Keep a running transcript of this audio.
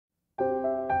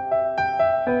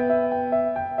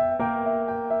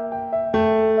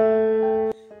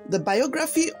The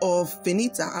Biography of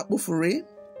Venita Akpofure.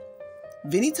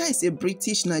 Venita is a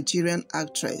British-Nigerian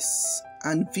actress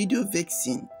and video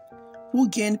vixen who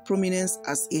gained prominence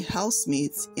as a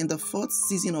housemate in the 4th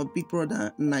season of Big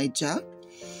Brother Naija.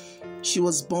 She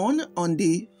was born on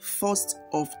the 1st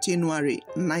of January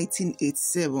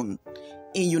 1987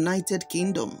 in United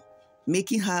Kingdom,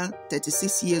 making her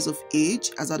 36 years of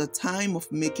age as at the time of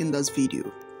making this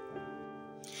video.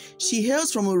 She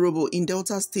hails from Orobo in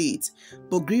Delta State,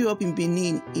 but grew up in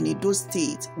Benin in Edo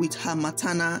State with her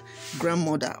maternal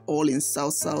grandmother, all in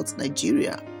South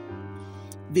Nigeria.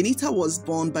 Venita was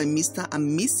born by Mr.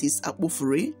 and Mrs.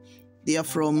 Akpofure. They are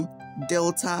from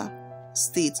Delta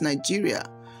State, Nigeria.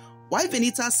 While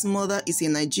Venita's mother is a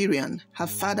Nigerian, her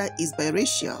father is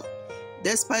biracial.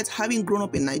 Despite having grown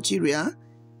up in Nigeria,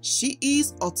 she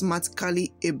is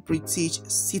automatically a British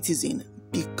citizen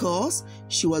because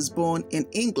she was born in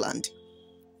England.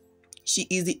 She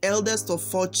is the eldest of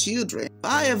 4 children.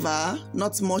 However,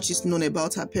 not much is known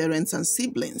about her parents and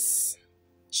siblings.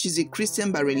 She's a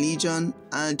Christian by religion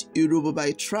and Yoruba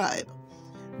by tribe.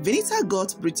 Venita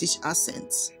got British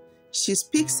accent. She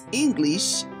speaks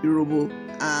English, Yoruba,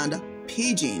 and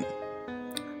Pidgin.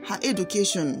 Her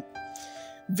education.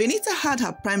 Venita had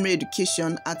her primary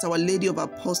education at Our Lady of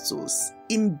Apostles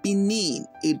in Benin,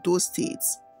 Edo State,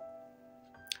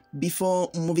 before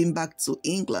moving back to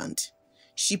England.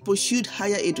 She pursued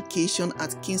higher education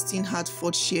at Kingston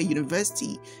Hertfordshire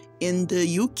University in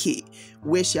the UK,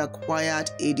 where she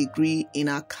acquired a degree in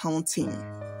accounting.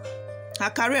 Her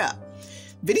career.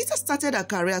 Venita started her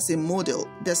career as a model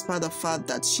despite the fact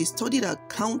that she studied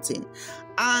accounting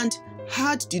and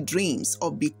had the dreams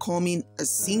of becoming a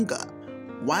singer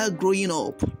while growing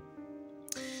up.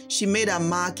 She made her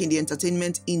mark in the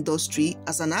entertainment industry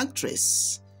as an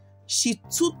actress. She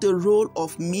took the role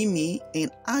of Mimi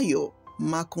in Ayo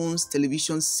Makon's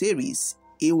television series,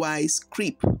 AY's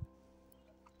Creep.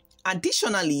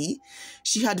 Additionally,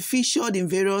 she had featured in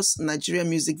various Nigerian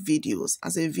music videos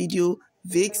as a video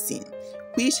vixen,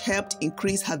 which helped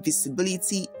increase her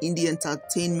visibility in the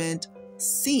entertainment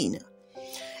scene.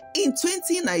 In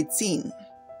 2019,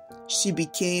 she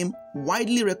became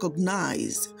widely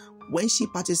recognized when she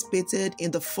participated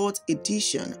in the 4th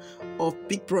edition of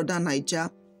Big Brother Naija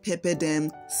Pepper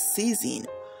Dem season.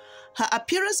 Her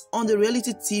appearance on the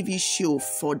reality TV show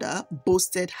further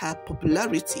boosted her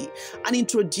popularity and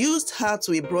introduced her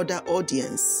to a broader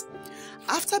audience.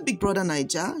 After Big Brother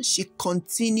Naija, she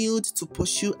continued to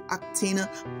pursue acting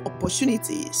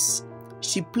opportunities.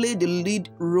 She played the lead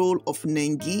role of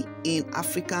Nengi in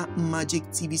Africa Magic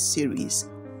TV series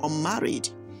Unmarried,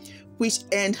 which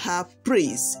earned her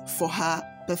praise for her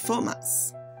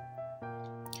performance.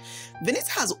 Venita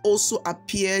has also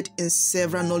appeared in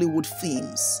several Nollywood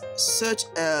films, such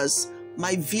as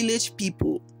My Village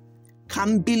People,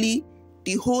 Kambili,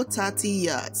 The Whole 30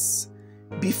 Yards,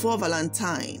 Before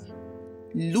Valentine,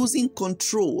 Losing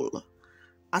Control,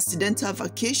 Accidental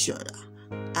Vacation,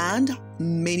 and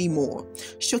many more,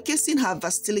 showcasing her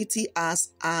versatility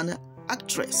as an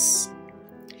actress.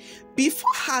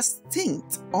 Before her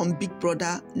stint on Big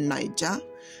Brother Naija,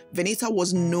 Venita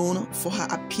was known for her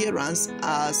appearance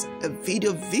as a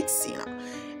video vixen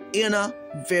in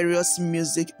various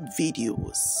music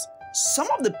videos. Some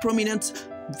of the prominent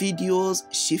videos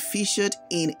she featured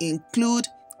in include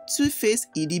Two-Face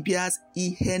Idibia's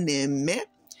Iheneme,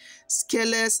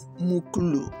 Skeles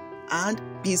Mukulu, and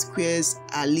P-Square's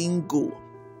Alingo.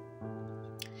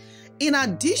 In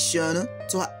addition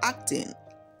to her acting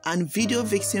and video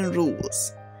vixen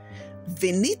roles,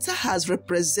 Venita has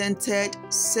represented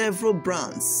several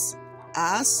brands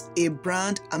as a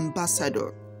brand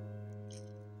ambassador.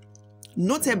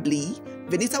 Notably,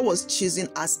 Venita was chosen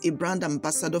as a brand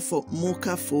ambassador for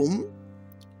Mocha Foam,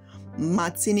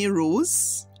 Martini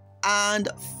Rose, and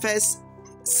First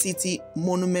City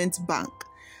Monument Bank.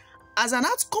 As an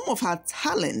outcome of her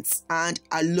talents and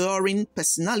alluring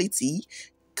personality,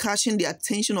 catching the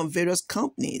attention of various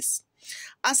companies.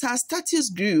 As her status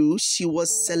grew, she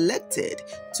was selected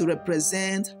to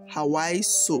represent Hawaii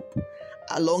Soap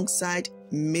alongside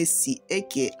Messi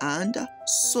Eke and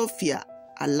Sophia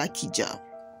Alakija.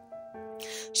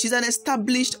 She's an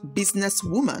established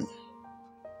businesswoman.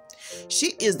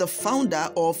 She is the founder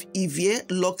of Evier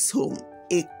Lux Home,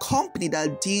 a company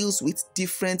that deals with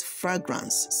different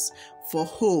fragrances for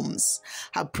homes.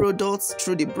 Her products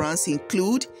through the brands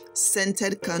include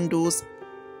scented candles,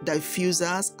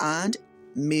 diffusers, and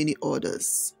many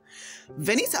others.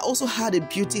 Venita also had a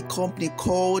beauty company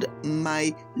called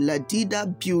My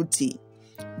Ladida Beauty.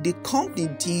 The company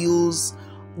deals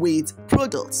with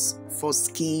products for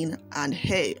skin and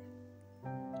hair.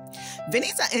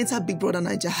 Venita entered Big Brother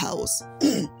Naija house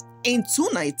in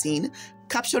 2019,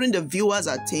 capturing the viewers'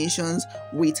 attentions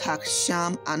with her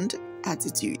charm and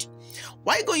attitude.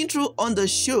 While going through on the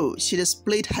show, she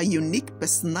displayed her unique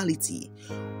personality,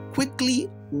 quickly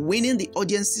winning the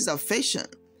audience's affection.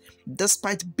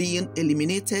 Despite being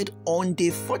eliminated on day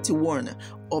 41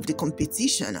 of the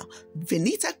competition,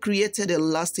 Venita created a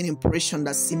lasting impression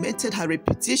that cemented her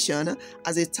reputation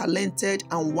as a talented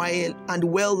and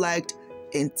well-liked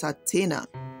entertainer.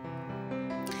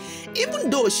 Even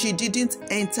though she didn't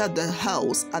enter the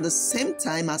house at the same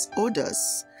time as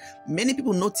others, many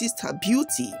people noticed her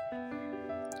beauty.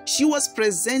 She was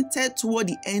presented toward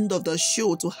the end of the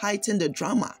show to heighten the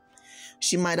drama.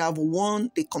 She might have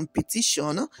won the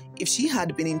competition if she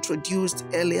had been introduced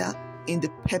earlier in the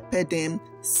Pepperdam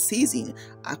season,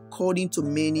 according to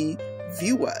many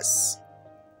viewers.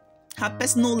 Her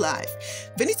personal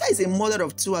life. Venita is a mother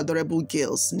of two adorable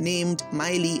girls named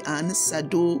Miley and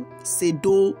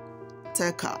Sedo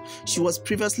Taka. She was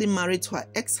previously married to her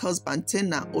ex-husband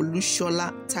Tenna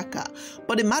Olushola Taka,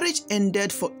 but the marriage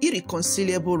ended for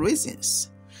irreconcilable reasons.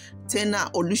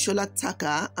 Tenna Olushola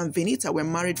Taka and Venita were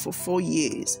married for 4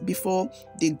 years before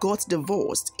they got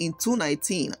divorced in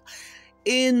 2019.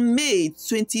 In May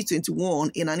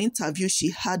 2021, in an interview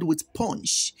she had with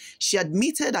Punch, she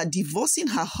admitted that divorcing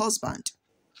her husband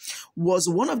was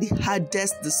one of the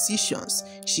hardest decisions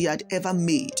she had ever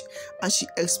made, and she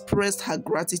expressed her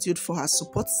gratitude for her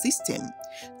support system.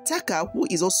 Taka, who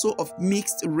is also of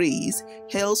mixed race,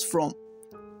 hails from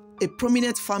a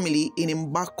prominent family in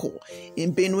Mbako,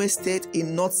 in Benue State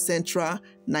in north-central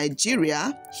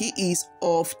Nigeria. He is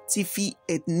of Tifi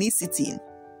ethnicity.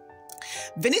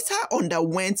 Venita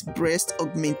underwent breast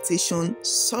augmentation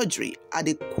surgery at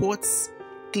the Quartz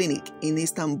Clinic in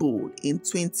Istanbul in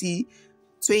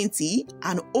 2020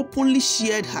 and openly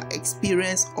shared her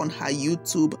experience on her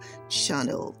YouTube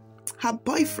channel. Her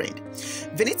boyfriend.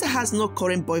 Venita has no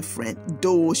current boyfriend,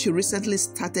 though she recently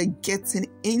started getting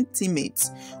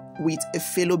intimate with a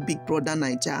fellow Big Brother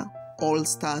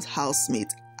NaijaAllstars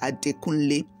housemate,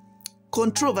 Adekunle.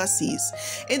 Controversies.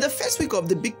 In the first week of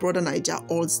the Big Brother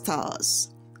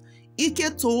NaijaAllstars,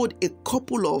 Ike told a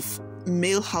couple of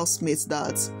male housemates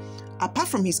that apart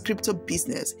from his crypto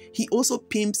business, he also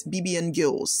pimps BBN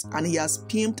girls, and he has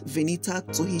pimped Venita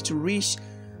to his rich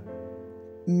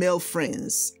male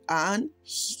friends, and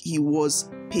he was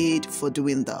paid for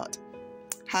doing that.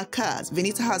 Her cars.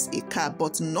 Venita has a car,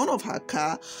 but none of her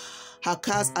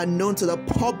cars are known to the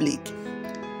public.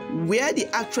 Where the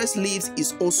actress lives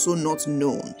is also not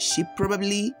known. She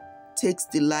probably takes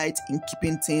delight in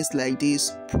keeping things like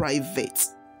this private.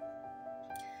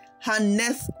 Her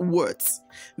net worth.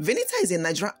 Venita is a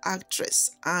Nigerian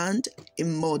actress and a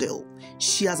model.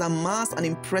 She has amassed an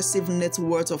impressive net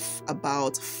worth of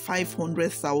about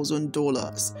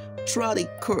 $500,000 throughout the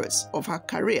course of her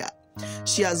career.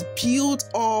 She has built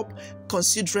up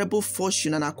considerable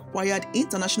fortune and acquired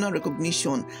international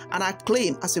recognition and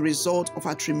acclaim as a result of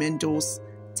her tremendous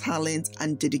talent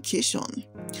and dedication.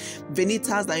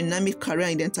 Venita's dynamic career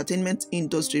in the entertainment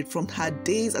industry, from her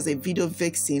days as a video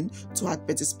vixen to her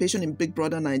participation in Big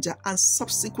Brother Naija and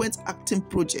subsequent acting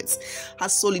projects,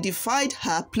 has solidified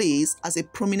her place as a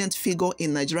prominent figure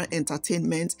in Nigerian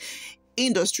entertainment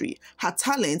industry. Her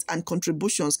talent and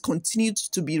contributions continued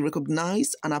to be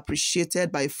recognized and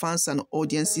appreciated by fans and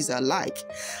audiences alike.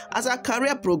 As her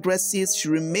career progresses, she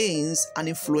remains an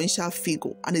influential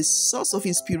figure and a source of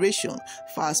inspiration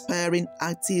for aspiring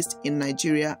artists in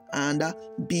Nigeria and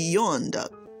beyond.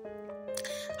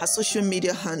 Her social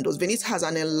media handles. Venita has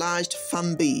an enlarged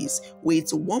fan base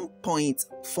with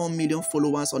 1.4 million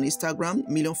followers on Instagram,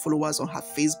 million followers on her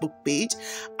Facebook page,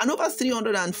 and over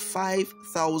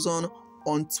 305,000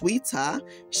 on Twitter.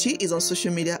 She is on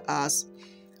social media as,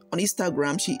 on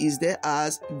Instagram, she is there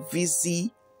as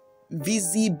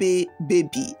Baby,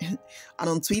 and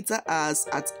on Twitter as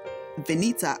at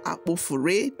Venita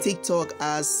Akpofure, TikTok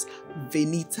as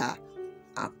Venita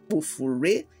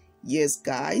Akpofure. Yes,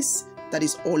 guys, that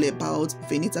is all about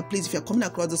Venita. Please, if you're coming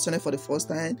across this channel for the first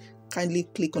time, kindly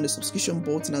click on the subscription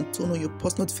button and turn on your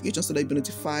post notifications so that you'll be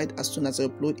notified as soon as I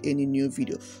upload any new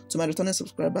video. To my returning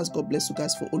subscribers, God bless you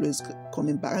guys for always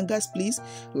coming back. And guys, please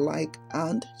like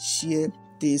and share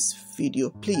this video.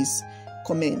 Please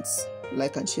comment,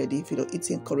 like and share the video. It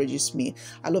encourages me.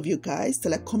 I love you guys.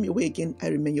 Till I come your way again, I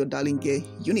remain your darling girl,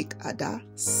 Euniqada.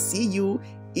 See you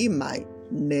in my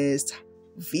next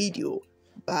video.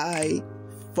 Bye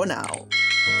for now.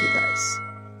 Okay, guys.